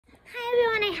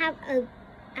have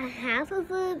a half of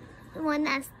a one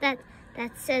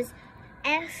that says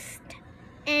est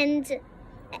and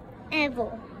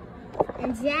evil.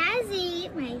 And Jazzy,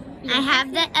 I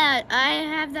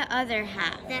have the other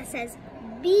half that says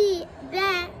be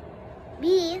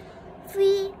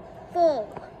free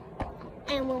full.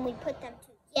 And when we put them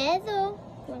together,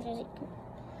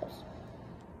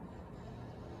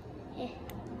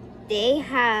 they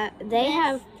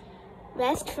have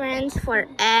best friends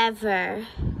forever.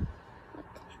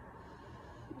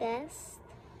 Best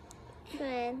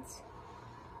friends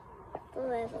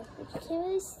forever. You can't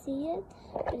really see it,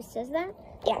 but it says that.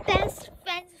 Yeah. Best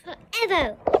friends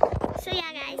forever. So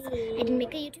yeah, guys, I did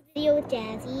make a YouTube video with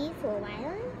Jazzy for a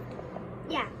while.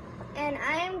 Yeah. And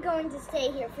I am going to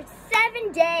stay here for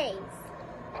 7 days.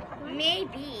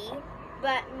 Maybe,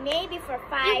 but maybe for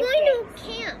 5 days. We're going to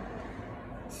camp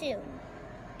soon.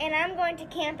 And I'm going to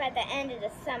camp at the end of the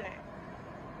summer.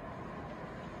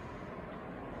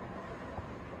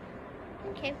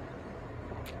 Okay.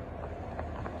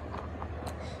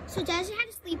 So Jazzy had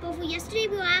a sleepover. Yesterday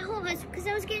we were at her house because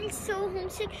I was getting so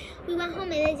homesick. We went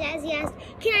home and then Jazzy asked,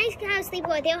 "Can I have a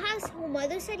sleepover at their house?" Her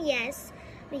mother said yes.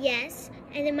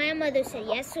 And then my mother said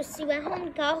yes. So she went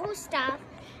home, got her stuff,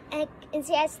 and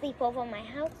she had a sleepover at my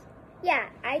house. Yeah,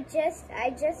 I just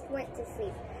went to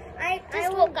sleep. I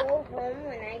will go home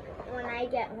when I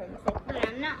get homesick, but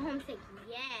I'm not homesick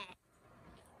yet.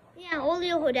 Yeah,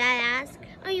 earlier her dad asked,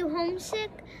 "Are you homesick?"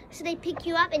 So they pick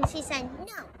you up, and she said,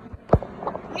 "No."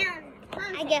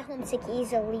 I get homesick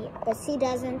easily, but she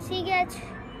doesn't. She gets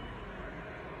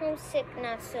homesick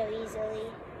not so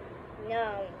easily.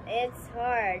 No, it's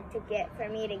hard for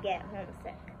me to get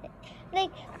homesick.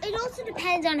 Like, it also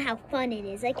depends on how fun it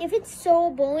is. Like, if it's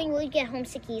so boring, will you get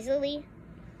homesick easily?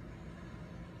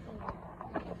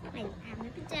 I have my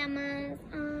pajamas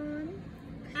on.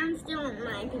 I'm still in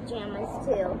my pajamas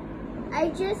too.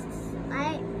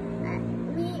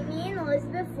 Me and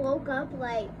Elizabeth woke up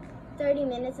like 30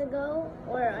 minutes ago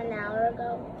or an hour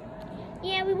ago.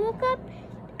 Yeah, we woke up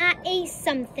at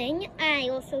something. I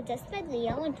also just fed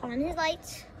Leo and turned on his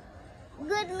lights.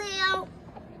 Good Leo.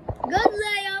 Good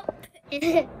Leo.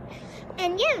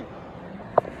 And yeah.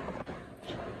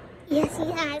 Yes,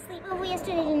 he had sleepover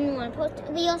yesterday. Didn't want to post.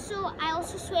 I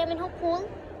also swam in her pool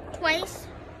twice.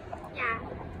 Yeah.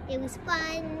 It was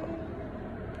fun.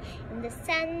 In the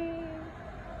sun.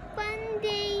 Fun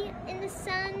day in the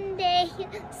Sunday.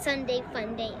 Sunday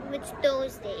fun day. Which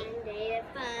Thursday? Sunday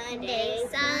the fun day.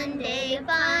 Sunday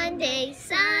fun day.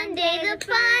 Sunday the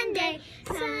fun day.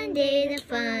 Sunday the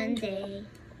fun day.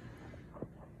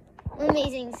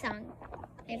 Amazing song.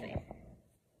 Ever.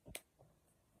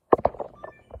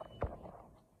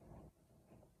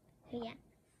 Yeah.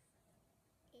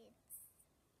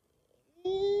 It's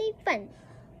really fun.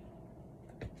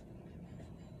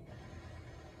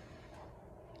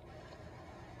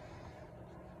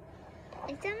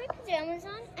 I still have my pajamas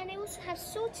on, and I also have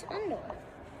shorts under.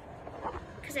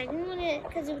 Because I didn't want to,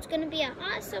 because it was going to be a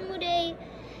hot summer day,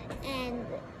 and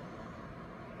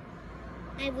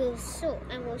I will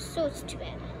shorts to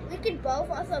bed. We could both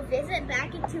also visit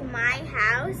back into my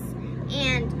house,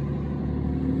 and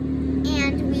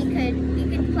we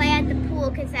could play at the pool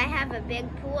because I have a big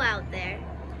pool out there.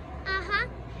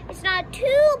 It's not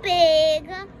too big.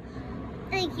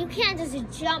 Like, you can't just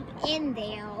jump in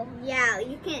there. Yeah,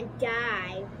 you can't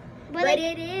dive. But like,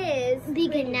 it is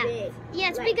big enough. Big. Yeah,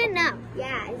 it's big enough.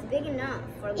 Yeah, it's big enough.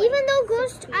 For like even though it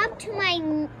goes up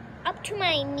to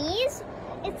my knees,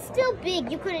 it's still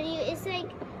big. You couldn't. It's like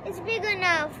it's big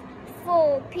enough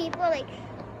for people. Like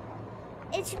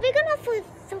it's big enough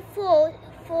for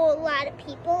a lot of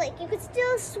people. Like you could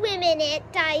still swim in it,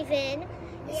 dive in.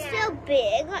 It's still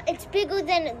big. It's bigger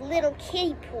than little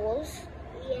kiddie pools.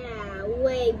 Yeah,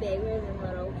 way bigger than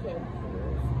little kiddie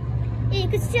pools. Yeah, you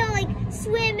could still like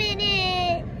swim in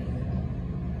it.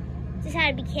 Just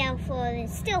have to be careful, and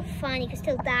it's still fun. You can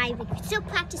still dive. You can still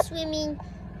practice swimming,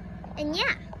 and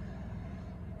yeah.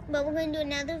 But we're going to do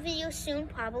another video soon,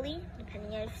 probably,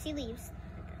 depending on if she leaves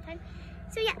at that time.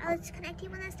 So yeah, I'll just connect you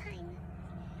one last time.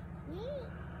 Yay.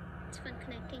 It's fun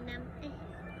connecting them.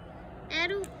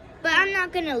 But I'm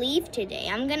not going to leave today.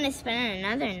 I'm going to spend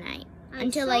another night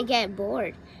until I get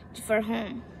bored for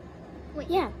home. Wait.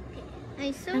 Yeah.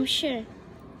 Okay. I'm sure.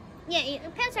 Yeah,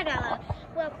 your pants are not allowed.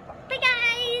 Well, bye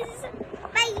guys.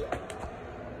 Bye.